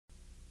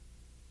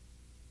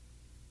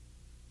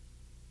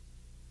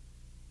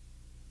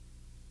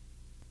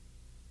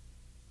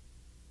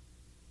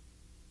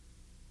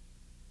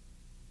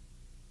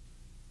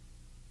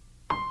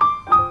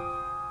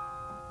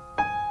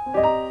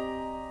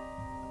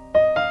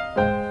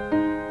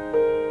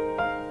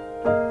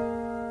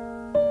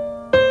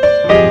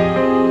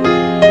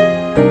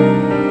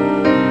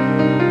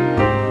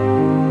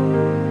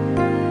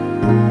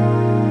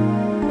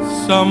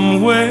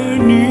somewhere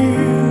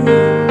near,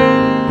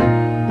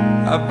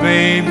 a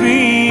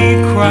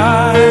baby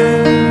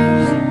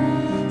cries.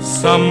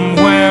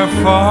 Somewhere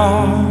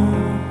far,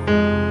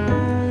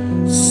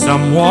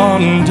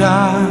 someone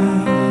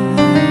died.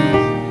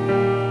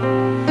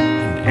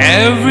 And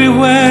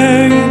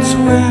everywhere you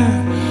swear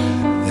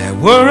there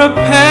were a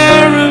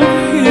pair of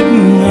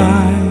hidden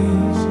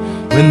eyes.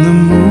 When the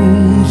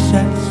moon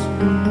sets,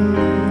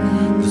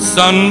 the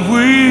sun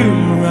will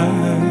rise.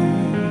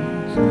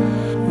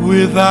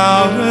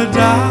 Without a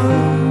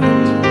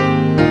doubt,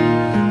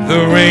 the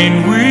rain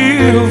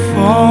will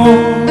fall,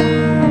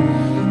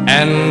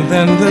 and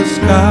then the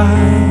sky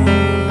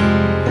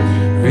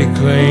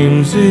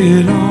reclaims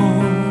it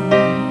all.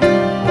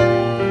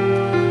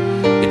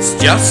 It's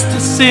just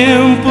a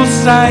simple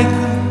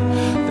cycle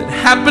that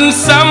happens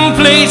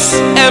someplace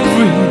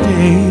every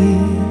day.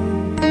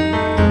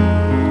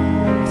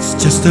 It's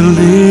just a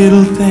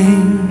little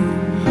thing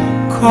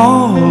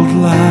called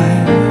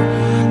life.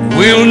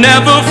 We'll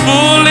never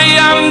fully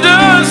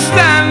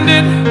understand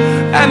it,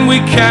 and we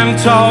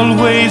can't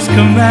always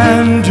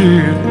command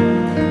it.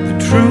 The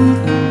truth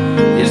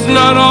is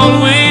not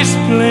always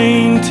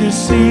plain to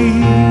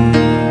see.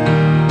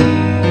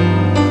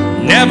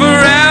 Never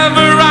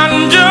ever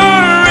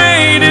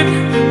underrate it.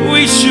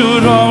 We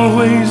should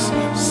always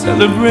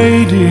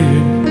celebrate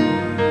it.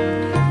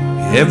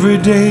 Every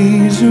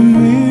day's a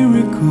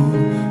miracle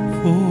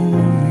for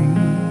me.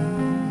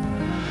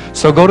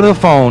 So go to the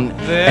phone,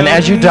 and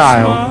as you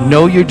dial,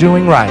 know you're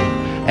doing right.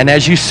 And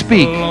as you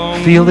speak,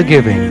 feel the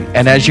giving.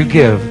 And as you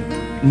give,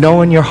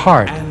 know in your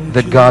heart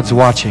that God's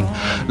watching.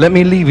 Let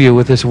me leave you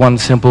with this one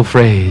simple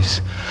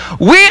phrase.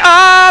 We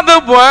are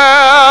the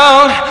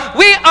world.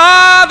 We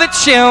are the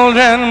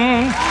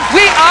children.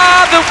 We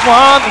are the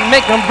ones that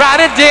make a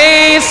brighter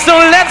day. So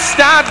let's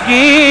start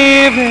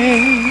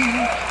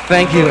giving.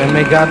 Thank you, and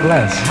may God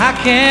bless. I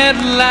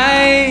can't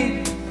lie.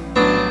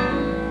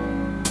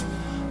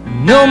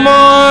 No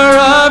more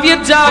of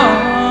your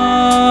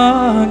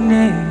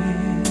darkness.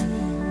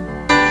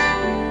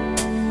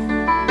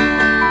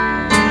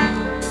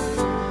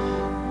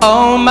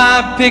 All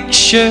my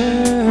pictures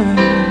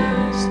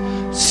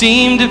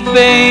seem to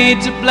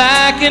fade to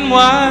black and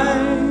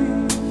white.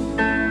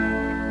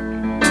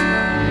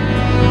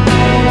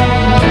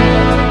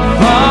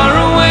 Far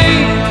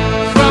away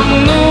from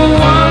the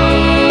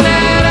one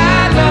that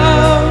I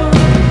love.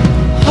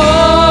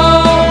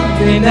 Hold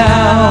me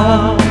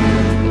now.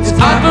 It's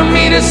hard for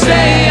me to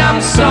say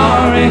I'm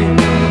sorry.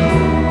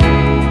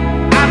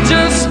 I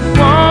just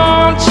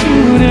want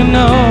you to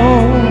know.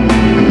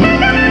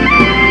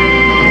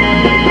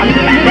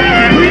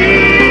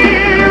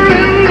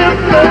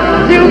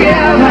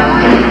 Together,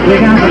 we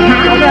got the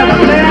power that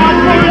will last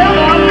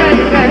forever,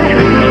 baby.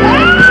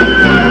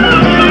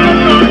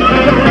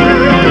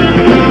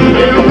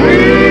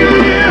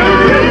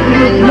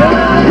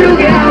 Love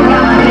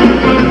together,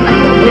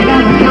 we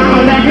got the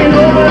power that can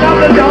open up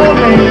the door,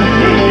 baby.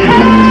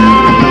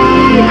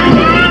 I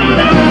can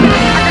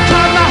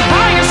climb the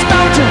highest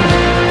mountain,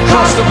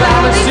 cross the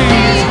valley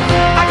seas.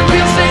 I can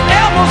feel St.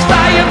 Elmo's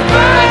fire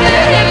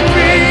burning in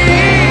me.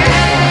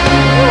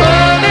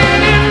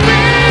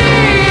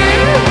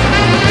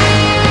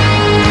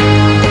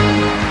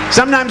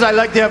 Sometimes I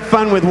like to have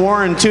fun with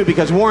Warren too,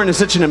 because Warren is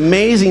such an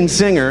amazing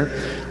singer.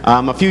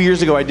 A few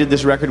years ago I did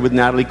this record with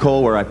Natalie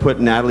Cole where I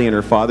put Natalie and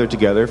her father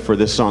together for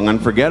this song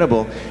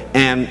Unforgettable,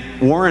 and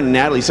Warren and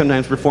Natalie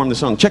sometimes perform the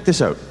song. Check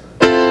this out.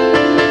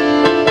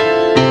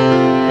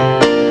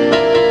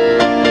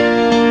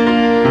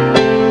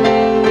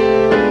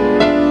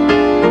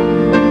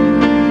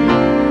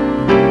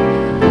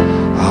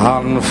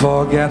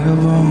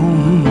 Unforgettable,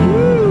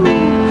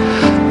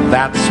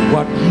 that's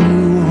what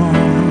you are.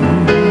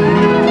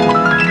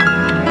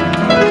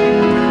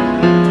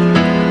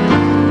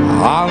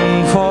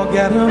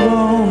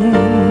 Unforgettable,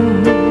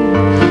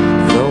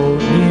 though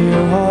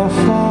near or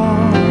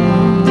far.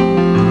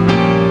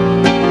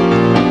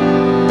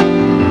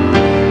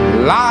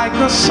 Like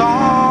a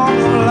song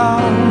of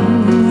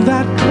love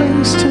that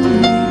clings to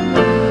me.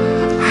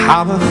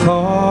 How the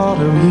thought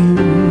of you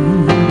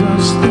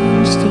does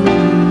things to me.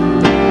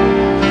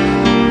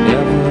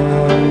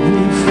 Never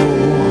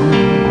before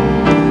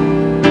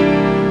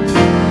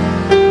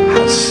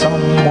has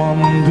someone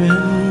been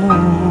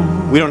more.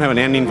 We don't have an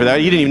ending for that.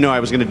 You didn't even know I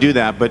was going to do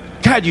that, but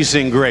God, you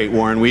sing great,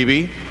 Warren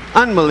Wiebe.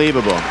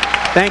 Unbelievable.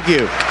 Thank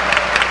you.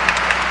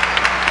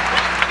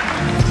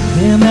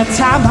 Then that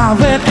time I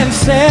went and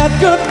said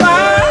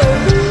goodbye.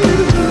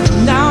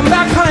 Now I'm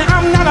back, honey,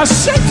 I'm not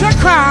ashamed to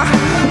cry.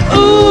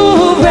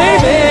 Ooh,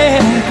 baby,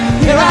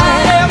 here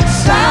I am,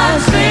 signed,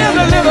 sealed,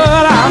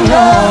 delivered, I'm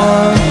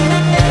yours.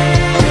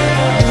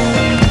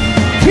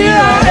 Here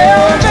I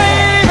am,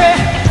 baby.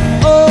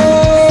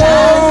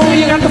 Oh,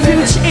 you got the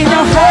future in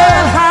your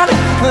hand, honey.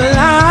 Well,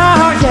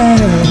 oh, yeah.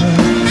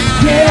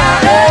 Here I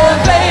am,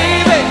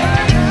 baby.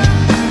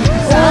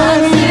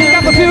 Oh, you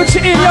got the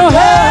future in your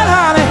hand,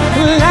 honey.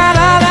 La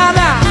la la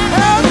la.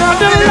 I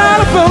did a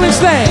lot of foolish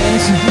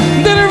things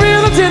that I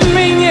really didn't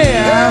mean,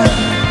 yeah.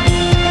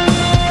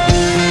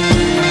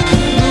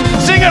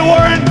 Sing it,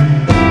 Warren.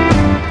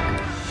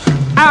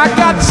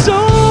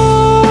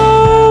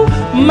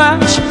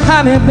 much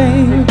honey,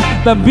 babe,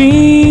 the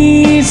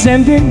bees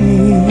envy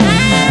me.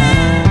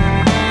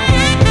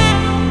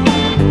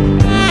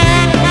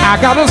 I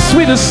got a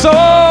sweeter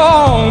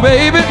song,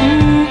 baby,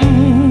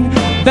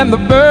 than the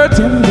birds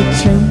in the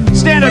tree.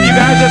 Stand up, you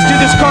guys. Let's do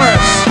this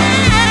chorus.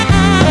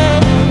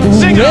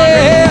 Sing it.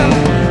 Well,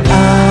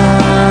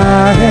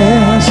 I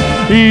ask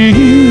you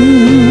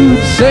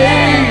to say,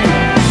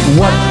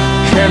 what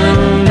can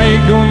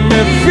make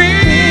me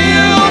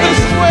feel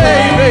this way,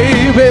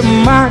 baby,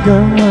 my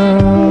girl?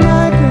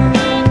 Lord,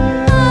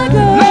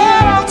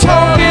 I'm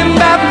talking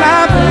about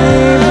my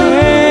baby.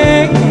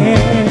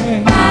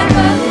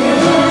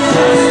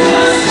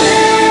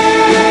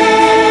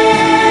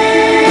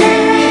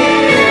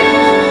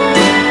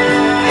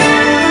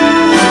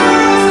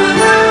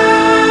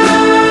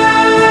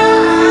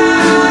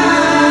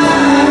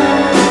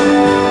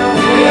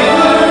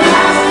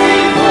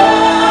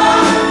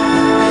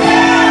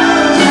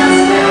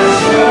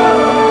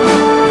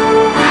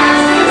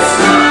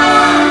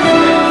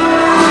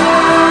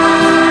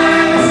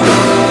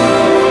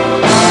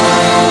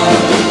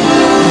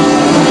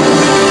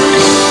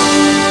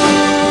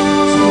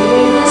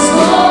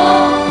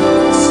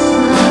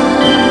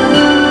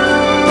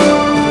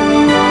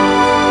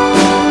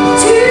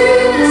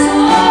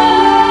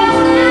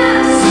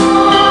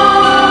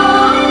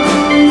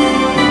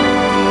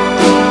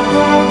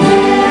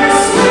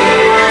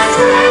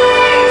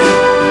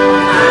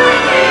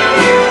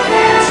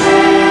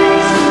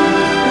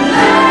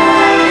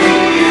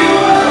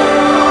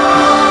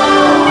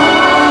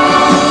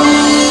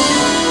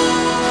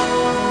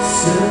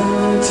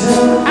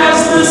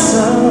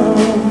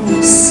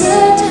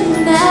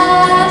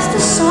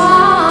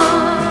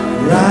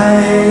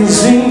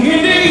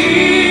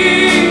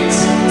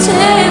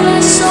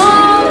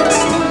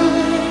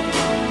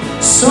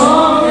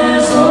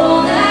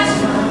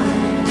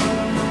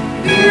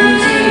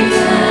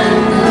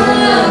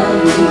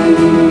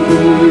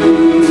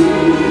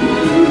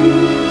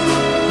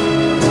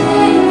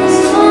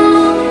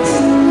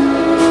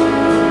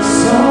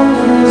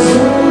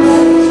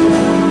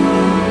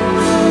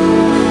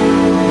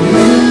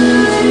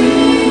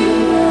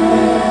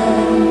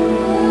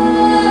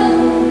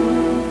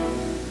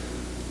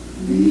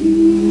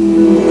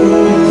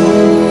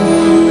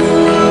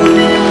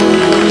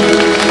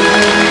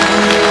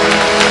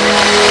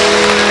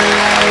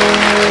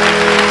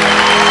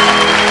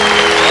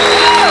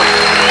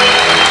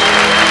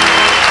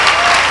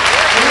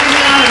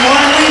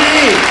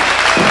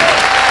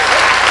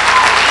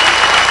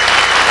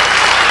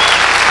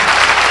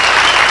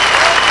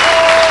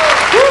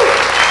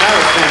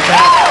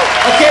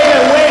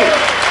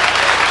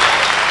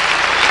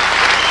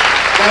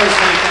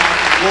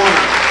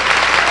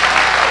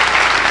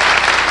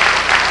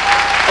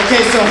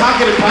 Okay, so how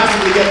could it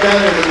possibly get better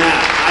than that?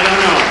 I don't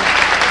know.